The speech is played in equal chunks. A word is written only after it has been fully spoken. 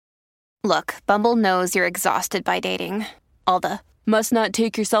Look, Bumble knows you're exhausted by dating. All the, must not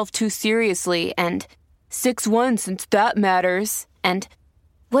take yourself too seriously, and 6'1" since that matters. And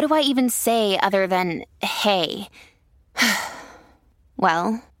what do I even say other than, hey?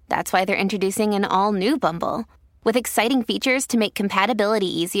 Well, that's why they're introducing an all-new Bumble, with exciting features to make compatibility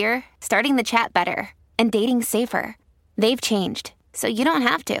easier, starting the chat better, and dating safer. They've changed, so you don't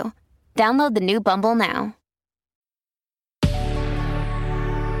have to. Download the new Bumble now.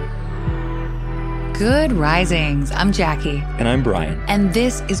 Good risings. I'm Jackie. And I'm Brian. And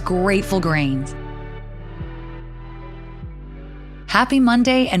this is Grateful Grains. Happy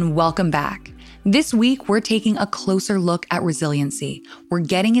Monday and welcome back. This week, we're taking a closer look at resiliency. We're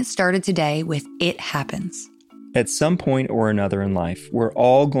getting it started today with It Happens. At some point or another in life, we're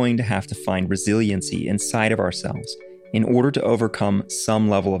all going to have to find resiliency inside of ourselves in order to overcome some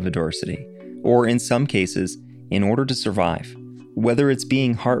level of adversity, or in some cases, in order to survive. Whether it's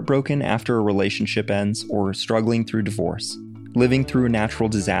being heartbroken after a relationship ends, or struggling through divorce, living through a natural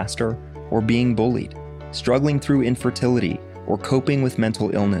disaster, or being bullied, struggling through infertility, or coping with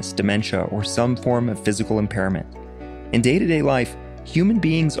mental illness, dementia, or some form of physical impairment. In day-to-day life, human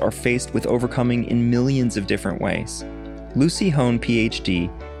beings are faced with overcoming in millions of different ways. Lucy Hone,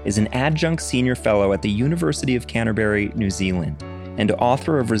 PhD, is an adjunct senior fellow at the University of Canterbury, New Zealand, and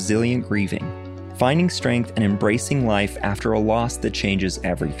author of Resilient Grieving: Finding Strength and Embracing Life After a Loss That Changes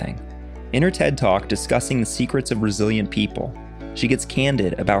Everything. In her TED Talk discussing the secrets of resilient people, she gets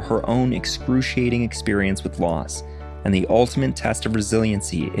candid about her own excruciating experience with loss and the ultimate test of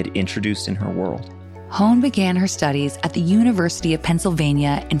resiliency it introduced in her world. Hone began her studies at the University of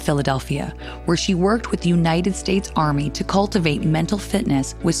Pennsylvania in Philadelphia, where she worked with the United States Army to cultivate mental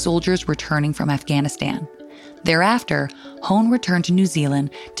fitness with soldiers returning from Afghanistan. Thereafter, Hone returned to New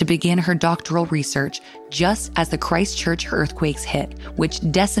Zealand to begin her doctoral research just as the Christchurch earthquakes hit, which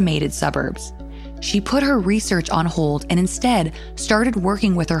decimated suburbs. She put her research on hold and instead started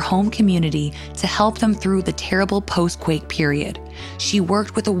working with her home community to help them through the terrible post-quake period. She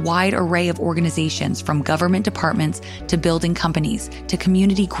worked with a wide array of organizations, from government departments to building companies to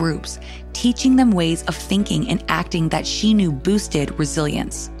community groups, teaching them ways of thinking and acting that she knew boosted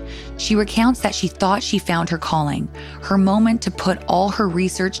resilience. She recounts that she thought she found her calling, her moment to put all her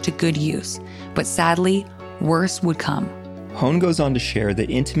research to good use. But sadly, worse would come. Hone goes on to share the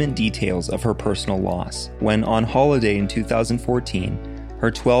intimate details of her personal loss when, on holiday in 2014, her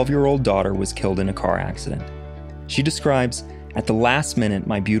 12-year-old daughter was killed in a car accident. She describes, "At the last minute,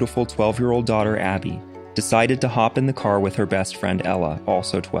 my beautiful 12-year-old daughter, Abby, decided to hop in the car with her best friend, Ella,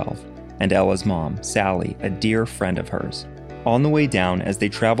 also 12, and Ella's mom, Sally, a dear friend of hers. On the way down, as they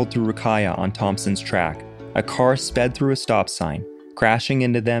traveled through Rakaia on Thompson's Track, a car sped through a stop sign, crashing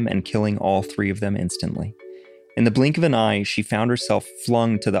into them and killing all three of them instantly. In the blink of an eye, she found herself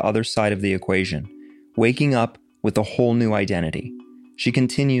flung to the other side of the equation, waking up with a whole new identity." She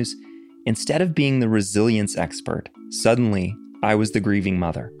continues, "Instead of being the resilience expert, suddenly I was the grieving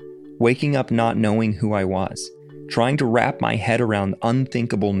mother, waking up not knowing who I was, trying to wrap my head around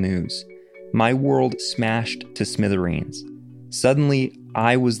unthinkable news. My world smashed to smithereens. Suddenly,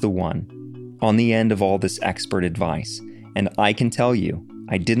 I was the one on the end of all this expert advice, and I can tell you,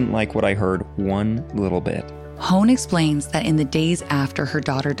 I didn't like what I heard one little bit." Hone explains that in the days after her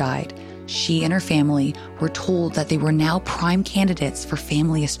daughter died, she and her family were told that they were now prime candidates for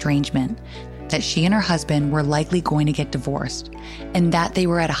family estrangement, that she and her husband were likely going to get divorced, and that they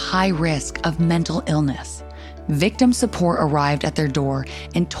were at a high risk of mental illness. Victim support arrived at their door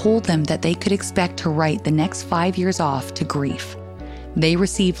and told them that they could expect to write the next 5 years off to grief. They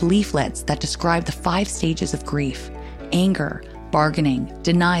received leaflets that described the 5 stages of grief: anger, bargaining,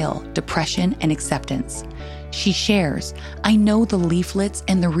 denial, depression, and acceptance. She shares, "I know the leaflets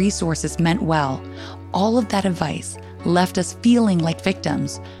and the resources meant well. All of that advice left us feeling like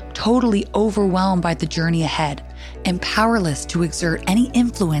victims, totally overwhelmed by the journey ahead, and powerless to exert any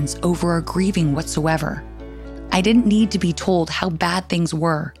influence over our grieving whatsoever. I didn't need to be told how bad things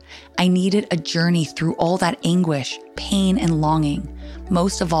were. I needed a journey through all that anguish, pain, and longing.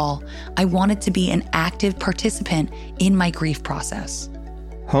 Most of all, I wanted to be an active participant in my grief process."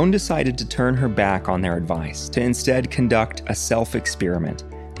 Hone decided to turn her back on their advice, to instead conduct a self-experiment.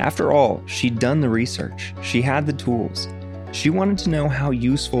 After all, she'd done the research. She had the tools. She wanted to know how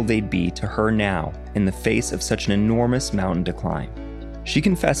useful they'd be to her now in the face of such an enormous mountain to climb. She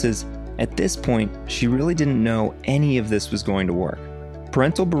confesses, at this point, she really didn't know any of this was going to work.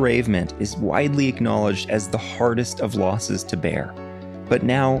 Parental bereavement is widely acknowledged as the hardest of losses to bear. But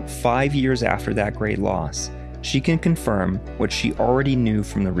now, 5 years after that great loss, she can confirm what she already knew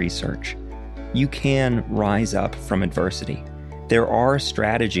from the research. You can rise up from adversity. there are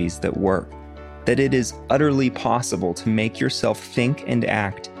strategies that work, that it is utterly possible to make yourself think and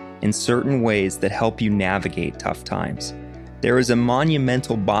act in certain ways that help you navigate tough times. There is a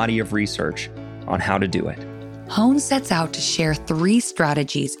monumental body of research on how to do it. Hone sets out to share 3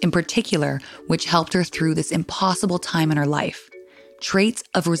 strategies in particular which helped her through this impossible time in her life. Traits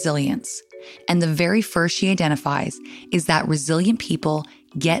of resilience. And the very first she identifies is that resilient people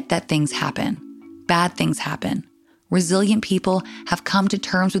get that things happen. Bad things happen. Resilient people have come to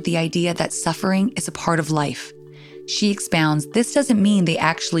terms with the idea that suffering is a part of life. She expounds this doesn't mean they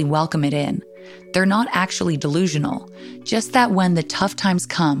actually welcome it in. They're not actually delusional, just that when the tough times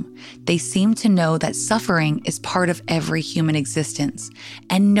come, they seem to know that suffering is part of every human existence.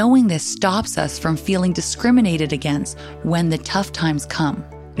 And knowing this stops us from feeling discriminated against when the tough times come.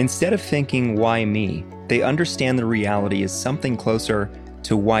 Instead of thinking, why me, they understand the reality is something closer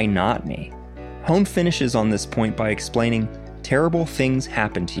to why not me. Hone finishes on this point by explaining terrible things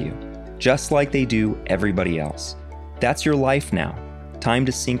happen to you, just like they do everybody else. That's your life now. Time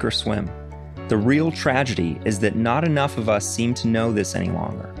to sink or swim. The real tragedy is that not enough of us seem to know this any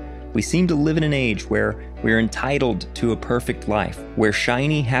longer. We seem to live in an age where we're entitled to a perfect life, where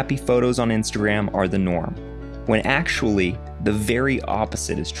shiny, happy photos on Instagram are the norm, when actually the very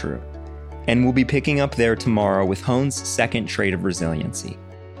opposite is true. And we'll be picking up there tomorrow with Hone's second trait of resiliency.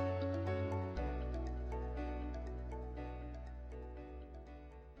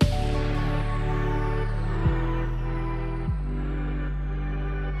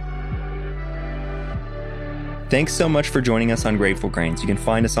 Thanks so much for joining us on Grateful Grains. You can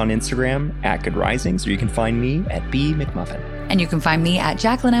find us on Instagram at Good Risings, or you can find me at B McMuffin. And you can find me at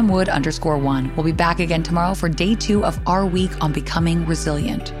Jacqueline M. Wood _1. We'll be back again tomorrow for day 2 of our week on becoming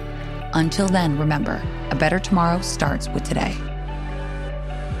resilient. Until then, remember, a better tomorrow starts with today.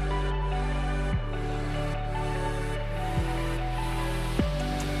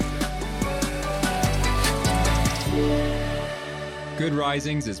 Good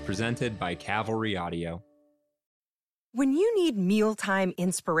Risings is presented by Cavalry Audio. When you need mealtime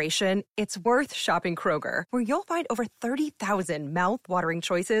inspiration, it's worth shopping Kroger, where you'll find over 30,000 mouth-watering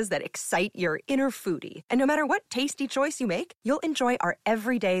choices that excite your inner foodie. And no matter what tasty choice you make, you'll enjoy our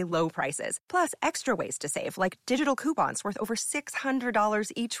everyday low prices, plus extra ways to save, like digital coupons worth over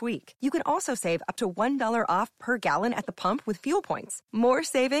 $600 each week. You can also save up to $1 off per gallon at the pump with fuel points. More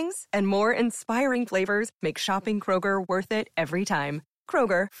savings and more inspiring flavors make shopping Kroger worth it every time.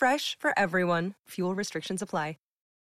 Kroger, fresh for everyone. Fuel restrictions apply.